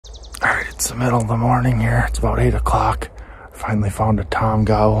Alright, it's the middle of the morning here. It's about 8 o'clock. Finally found a tom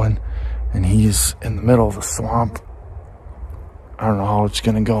goblin, and he's in the middle of the swamp. I don't know how it's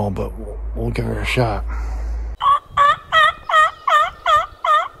gonna go, but we'll give it a shot.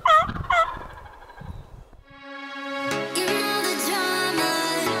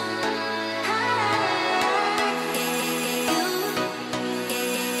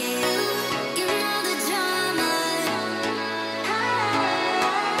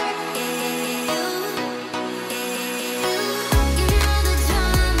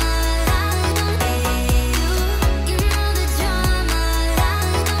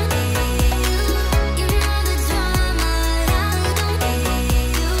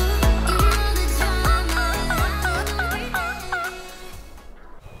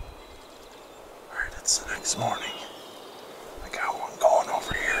 It's the next morning. I got one going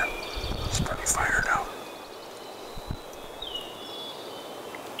over here. He's pretty fired up.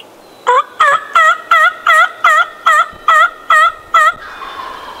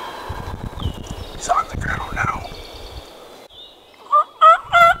 He's on the ground now.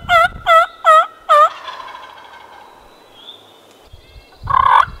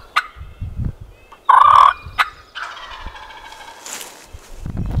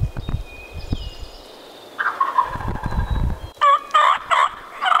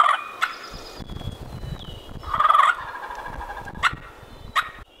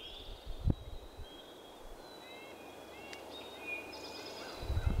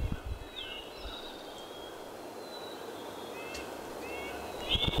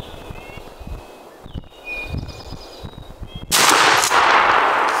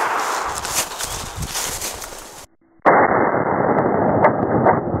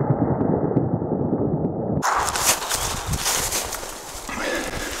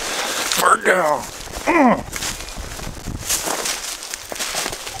 Bird down.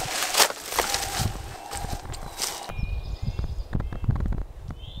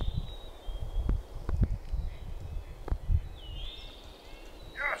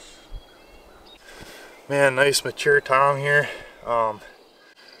 Yes. Man, nice mature tom here.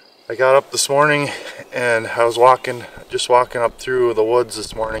 I got up this morning and I was just walking up through the woods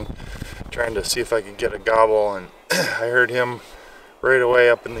this morning, trying to see if I could get a gobble, and I heard him right away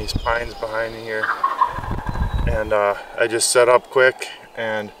up in these pines behind me here, and I just set up quick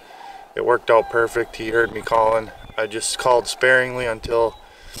and it worked out perfect. He heard me calling. I just called sparingly until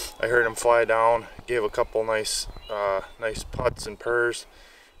I heard him fly down, gave a couple nice putts and purrs,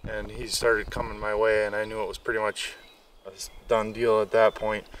 and he started coming my way, and I knew it was pretty much a done deal at that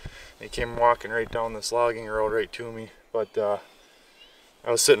point. He came walking right down this logging road right to me, but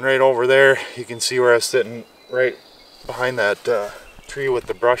I was sitting right over there. You can see where I was sitting, right behind that tree with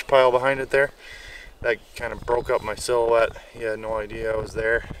the brush pile behind it there. That kind of broke up my silhouette. He had no idea I was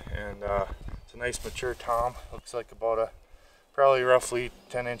there, and it's a nice mature tom. Looks like about probably roughly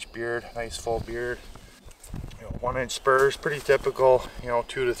 10-inch beard, nice full beard. 1-inch spurs, pretty typical, 2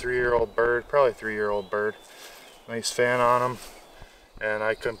 to 3 year old bird, probably 3-year-old bird. Nice fan on him, and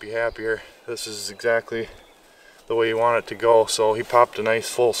I couldn't be happier. This is exactly the way you want it to go. So he popped a nice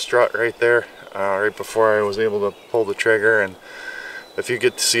full strut right there, right before I was able to pull the trigger, and if you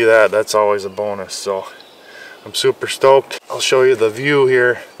get to see that, that's always a bonus. So I'm super stoked. I'll show you the view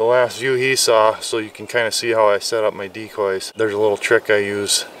here, the last view he saw, so you can kind of see how I set up my decoys. There's a little trick I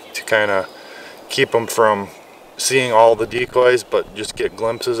use to kind of keep them from seeing all the decoys, but just get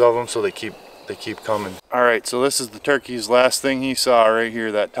glimpses of them so they keep coming. Alright, so this is the turkey's last thing he saw right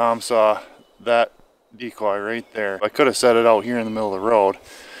here. That tom saw that decoy right there. I could have set it out here in the middle of the road,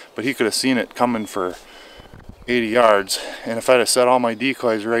 but he could have seen it coming for 80 yards, and if I'd have set all my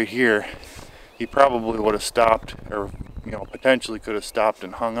decoys right here, he probably would have stopped, or potentially could have stopped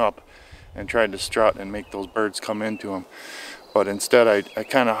and hung up and tried to strut and make those birds come into him. But instead I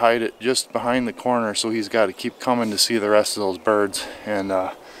kind of hide it just behind the corner, so he's got to keep coming to see the rest of those birds, and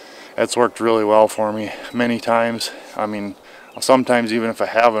that's worked really well for me many times. I mean, sometimes even if I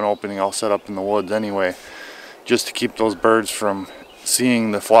have an opening, I'll set up in the woods anyway, just to keep those birds from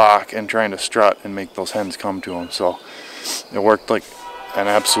seeing the flock and trying to strut and make those hens come to them. So it worked like an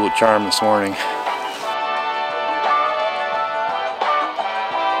absolute charm this morning.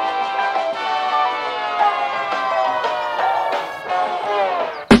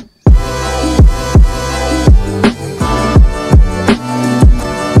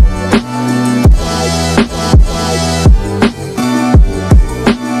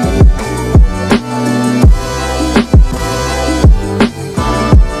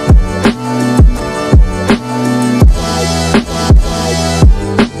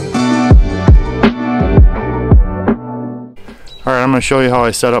 to show you how I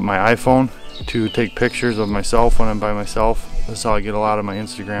set up my iPhone to take pictures of myself when I'm by myself. This is how I get a lot of my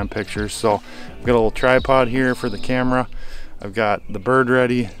Instagram pictures. So I've got a little tripod here for the camera. I've got the bird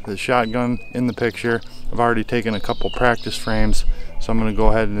ready, the shotgun in the picture. I've already taken a couple practice frames, so I'm going to go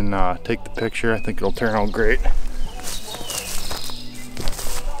ahead and take the picture. I think it'll turn out great.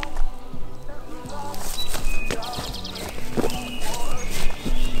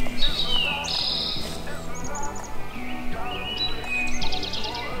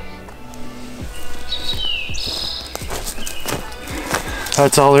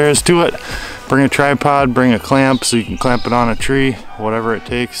 That's all there is to it. Bring a tripod, bring a clamp so you can clamp it on a tree, whatever it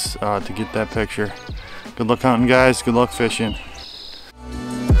takes to get that picture. Good luck hunting, guys. Good luck fishing.